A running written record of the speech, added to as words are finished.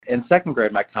in second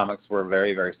grade, my comics were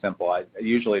very, very simple. I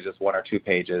usually just 1 or 2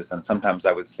 pages, and sometimes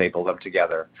I would staple them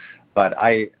together. But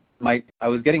I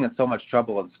was getting in so much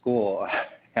trouble in school.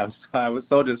 I was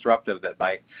so disruptive that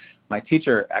my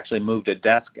teacher actually moved a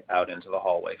desk out into the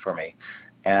hallway for me.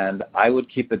 And I would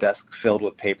keep the desk filled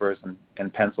with papers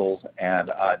and pencils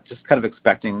and just kind of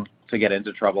expecting to get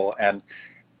into trouble.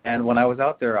 And when I was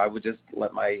out there, I would just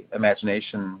let my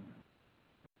imagination,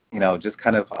 just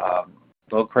kind of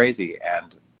go crazy.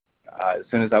 And as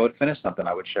soon as I would finish something,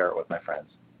 I would share it with my friends.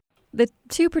 The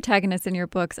two protagonists in your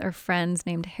books are friends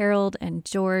named Harold and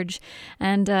George.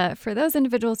 And for those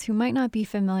individuals who might not be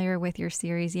familiar with your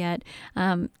series yet,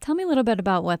 tell me a little bit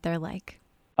about what they're like.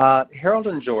 Harold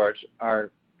and George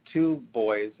are two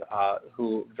boys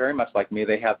who, very much like me,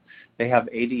 they have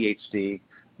ADHD.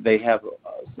 They have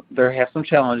some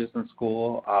challenges in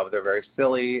school. They're very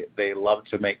silly. They love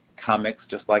to make comics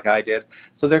just like I did.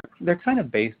 So they're kind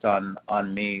of based on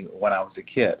me when I was a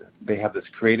kid. They have this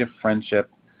creative friendship.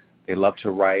 They love to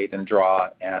write and draw,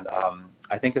 and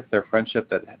I think it's their friendship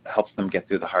that helps them get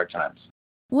through the hard times.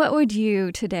 What would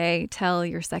you today tell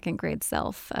your second grade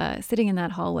self sitting in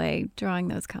that hallway drawing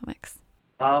those comics?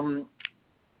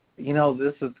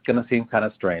 This is going to seem kind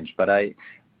of strange, but it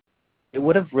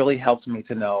would have really helped me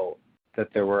to know that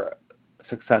there were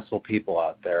successful people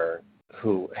out there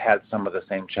who had some of the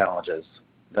same challenges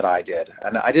that I did.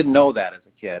 And I didn't know that as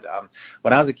a kid.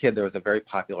 When I was a kid, there was a very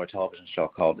popular television show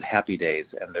called Happy Days,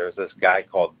 and there was this guy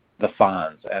called the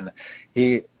Fonz, and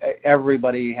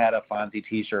everybody had a Fonzie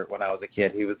t-shirt when I was a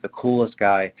kid. He was the coolest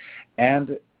guy,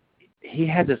 and he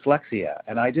had dyslexia,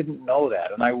 and I didn't know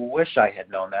that, and I wish I had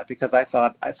known that because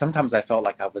sometimes I felt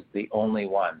like I was the only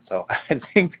one. So I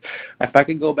think if I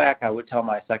could go back, I would tell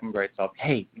my second grade self,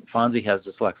 hey, Fonzie has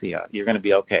dyslexia. You're going to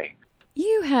be okay.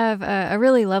 You have a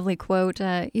really lovely quote.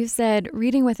 You said,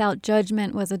 "Reading without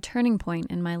judgment was a turning point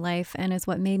in my life and is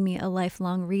what made me a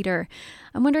lifelong reader."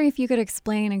 I'm wondering if you could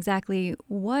explain exactly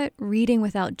what reading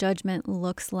without judgment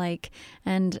looks like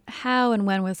and how and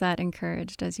when was that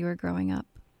encouraged as you were growing up?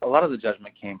 A lot of the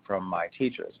judgment came from my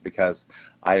teachers because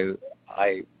I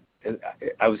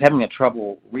was having a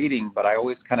trouble reading, but I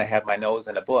always kind of had my nose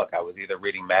in a book. I was either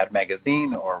reading Mad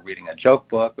Magazine or reading a joke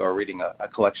book or reading a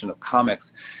collection of comics,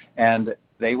 and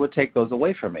they would take those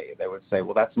away from me. They would say,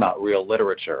 well, that's not real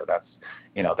literature.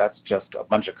 That's just a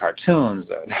bunch of cartoons.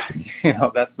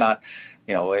 That's not,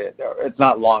 it's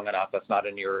not long enough. That's not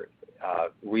in your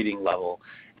reading level.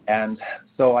 And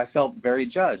so I felt very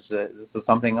judged. This is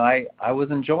something I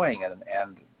was enjoying,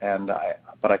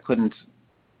 but I couldn't.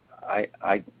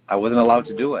 I wasn't allowed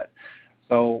to do it.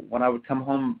 So when I would come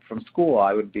home from school,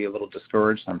 I would be a little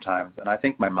discouraged sometimes, and I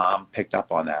think my mom picked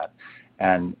up on that.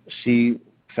 And she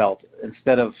felt,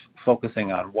 instead of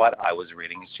focusing on what I was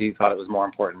reading, she thought it was more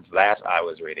important that I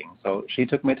was reading. So she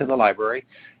took me to the library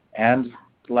and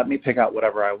let me pick out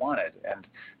whatever I wanted. And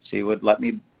she would let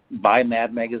me buy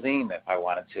Mad Magazine if I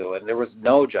wanted to, and there was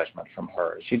no judgment from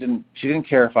her. She didn't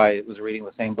care if I was reading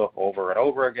the same book over and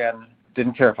over again.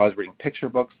 Didn't care if I was reading picture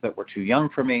books that were too young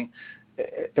for me.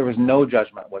 There was no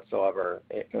judgment whatsoever.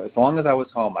 As long as I was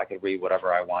home, I could read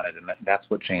whatever I wanted, and that's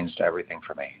what changed everything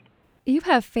for me. You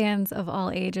have fans of all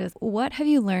ages. What have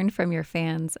you learned from your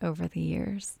fans over the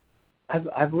years?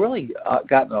 I've really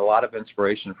gotten a lot of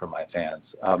inspiration from my fans.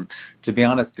 To be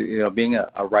honest, being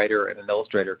a writer and an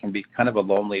illustrator can be kind of a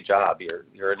lonely job.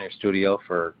 You're in your studio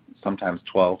for sometimes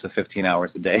 12 to 15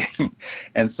 hours a day,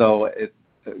 and so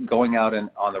going out and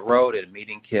on the road and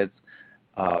meeting kids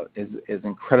is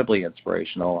incredibly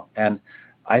inspirational. And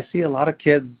I see a lot of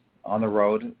kids on the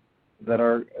road that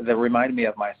remind me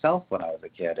of myself when I was a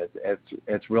kid.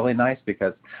 It's really nice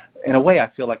because, in a way, I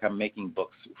feel like I'm making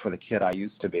books for the kid I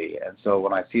used to be. And so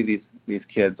when I see these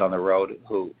kids on the road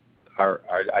who are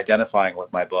identifying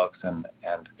with my books and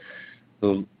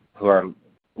who are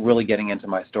really getting into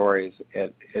my stories,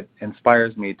 it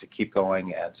inspires me to keep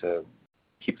going and to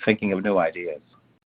keep thinking of new ideas.